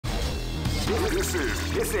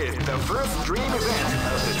This is the first dream event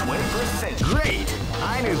of the 21st century. Great!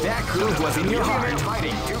 I knew that groove was in your heart.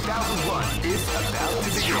 Fighting 2001 is about to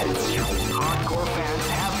begin. Hardcore fans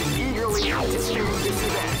have been eagerly anticipating this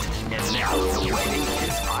event, and now the waiting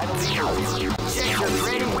is finally over. Check your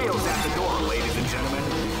training wheels at the door, ladies and gentlemen.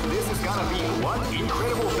 This is gonna be one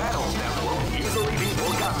incredible battle that won't easily be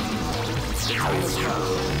forgotten. The time has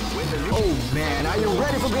come. Oh man, are you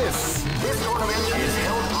ready for this? This tournament is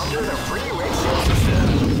held under the free ratio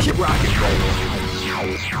system. Keep rocking, baby.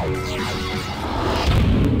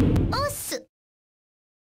 おっす。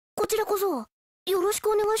こちらこそよろしく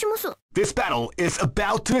お願いします。This battle is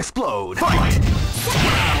about to explode. Fight!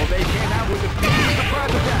 Wow, they came out with the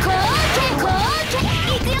surprise attack.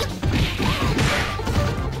 行くよ。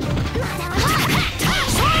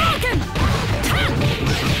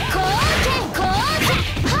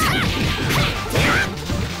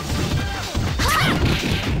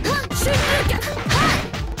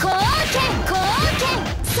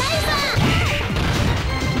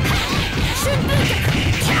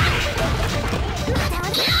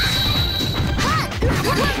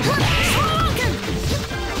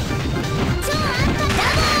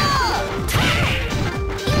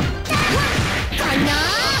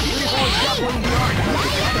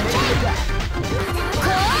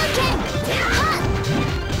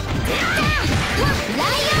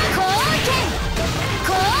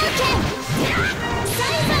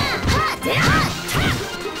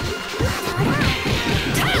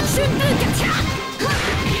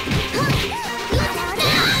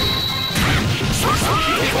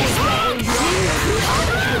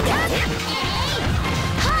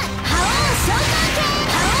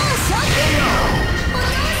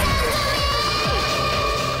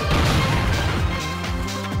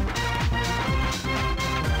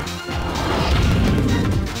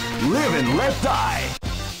Live and let die.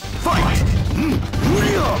 Fight!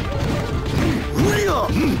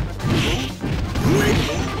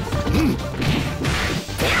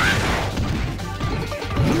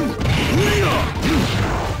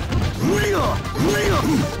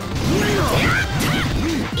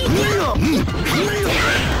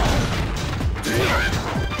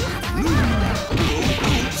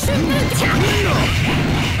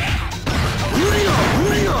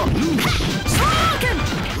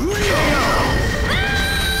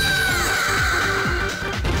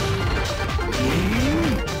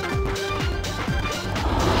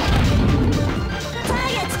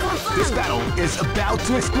 This battle is about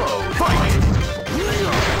to explode. Fight!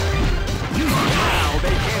 Wow, they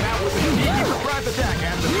came out with a sneaky surprise attack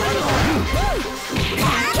at the front of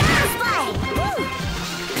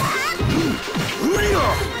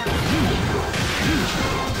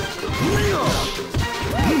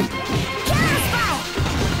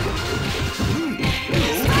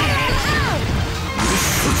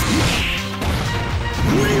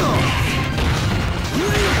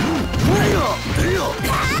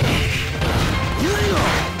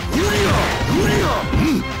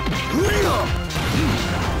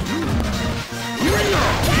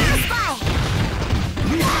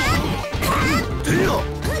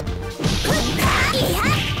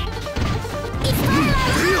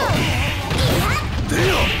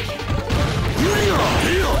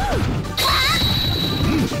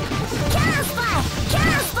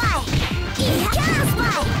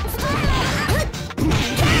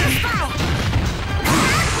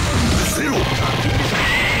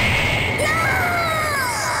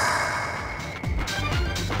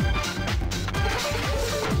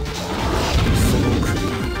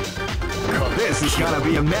This is gonna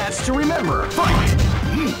be a match to remember. Fight!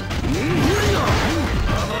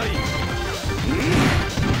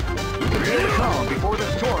 Calm before the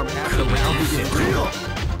storm as the round begins.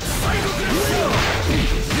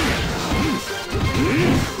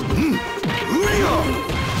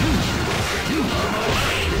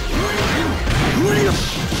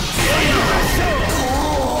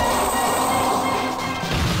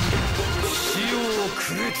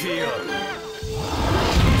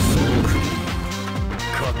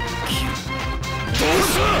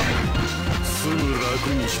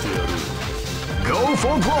 Go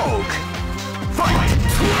for broke! Fight!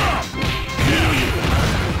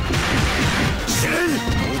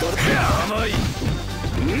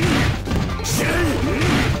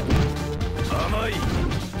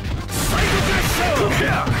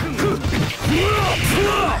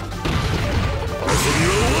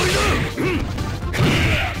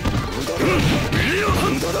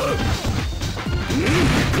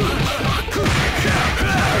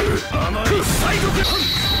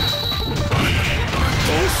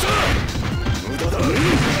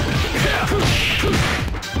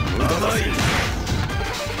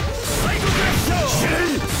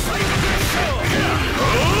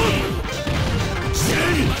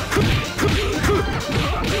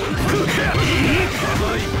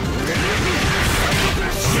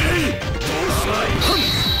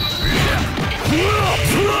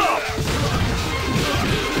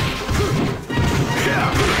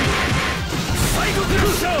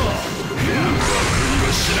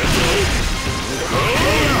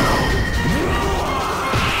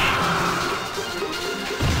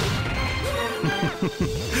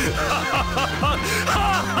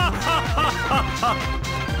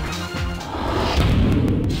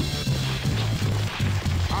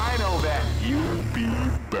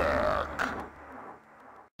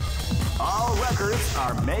 records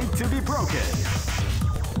are made to be broken.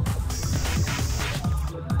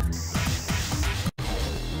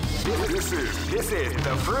 This is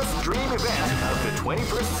the first dream event of the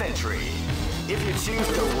 21st century. If you choose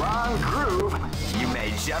the wrong groove, you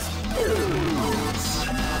may just lose.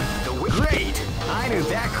 Great! I knew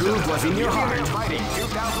that groove was in your heart. Fighting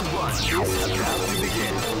 2001 is about to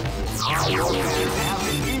begin. Hardcore fans have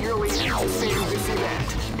been eagerly anticipating this event,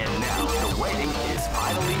 and now the waiting is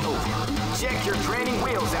finally over. Check your training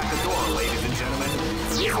wheels at the door, ladies and gentlemen.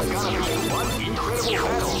 This is gonna be one incredible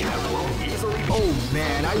battle that will easily be... Oh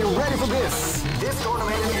man, are you ready for this? This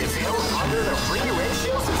tournament is held under the free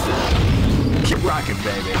ratio system. Keep rocking,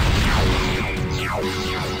 baby.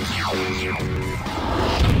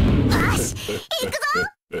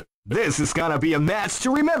 This is gonna be a match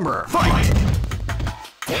to remember. Fight!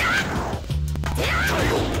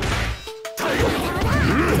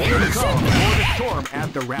 Here to come before the storm as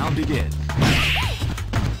the round begins.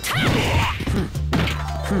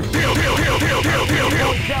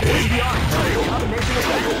 That was the art. Combination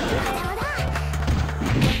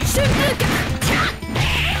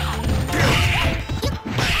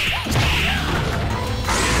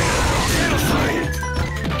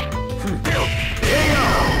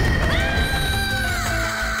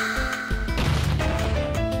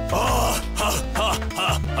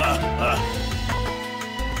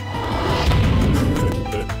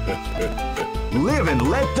Live and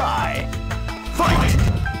let die. Fight!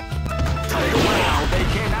 Wow, they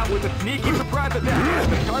came out with a sneaky surprise attack at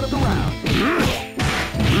the start of the round.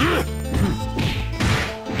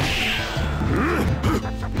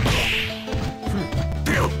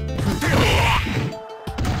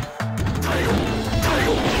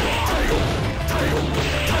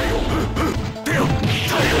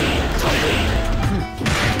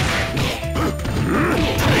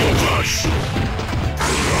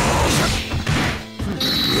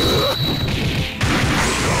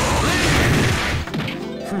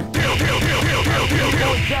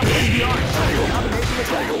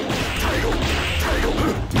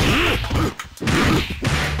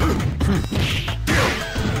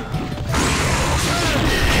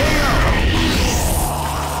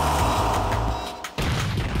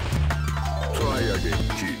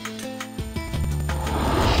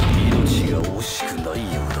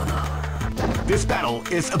 This battle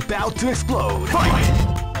is about to explode. Fight!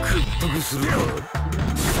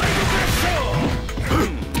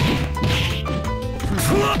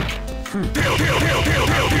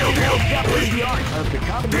 That was the art of the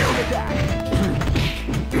combination attack.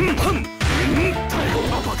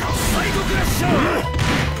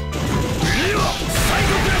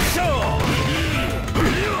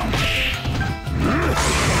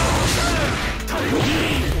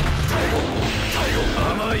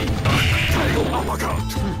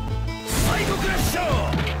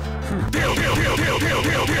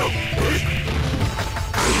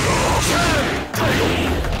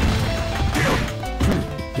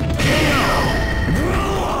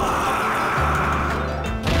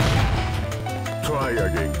 Try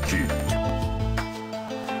again, kid.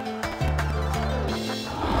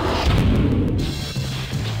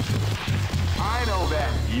 I know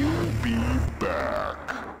that you'll be back.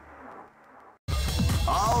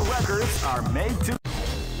 All records are made to...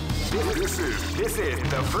 This is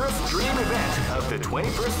the first dream event of the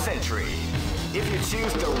 21st century. If you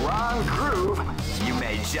choose the wrong groove, you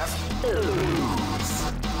may just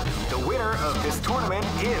lose. The winner of this tournament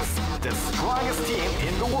is the strongest team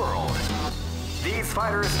in the world. These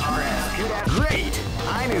fighters are as good as great.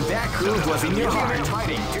 I knew that groove was in your heart.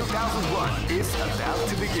 Fighting 2001 is about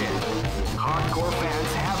to begin. Hardcore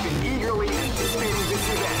fans have been eagerly anticipating this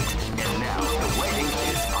event, and now the waiting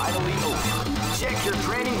is finally over. Check your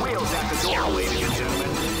training wheels at the door, ladies and gentlemen.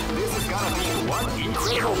 This is gonna be one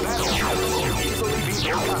incredible battle that will easily be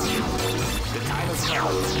overcome. The time has come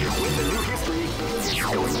when the new history is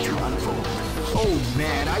going to unfold. Oh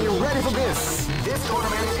man, are you ready for this? This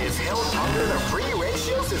tournament is held under the free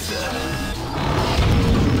ratio system.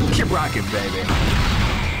 Keep rocking, baby.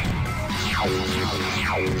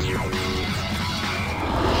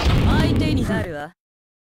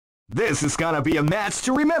 This is gonna be a match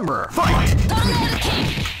to remember. Fight!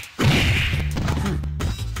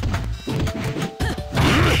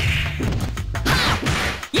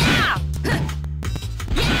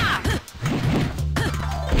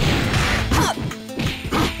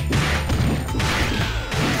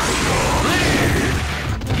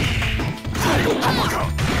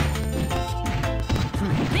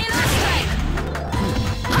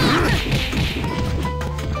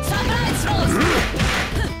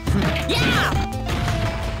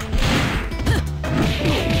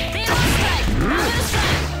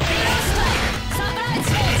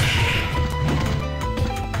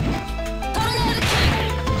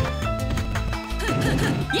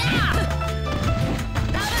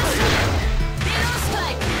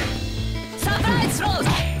 throat.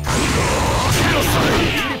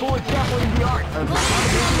 People is definitely the art of the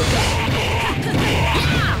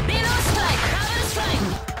Yeah! Below strike, cover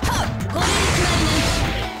strike.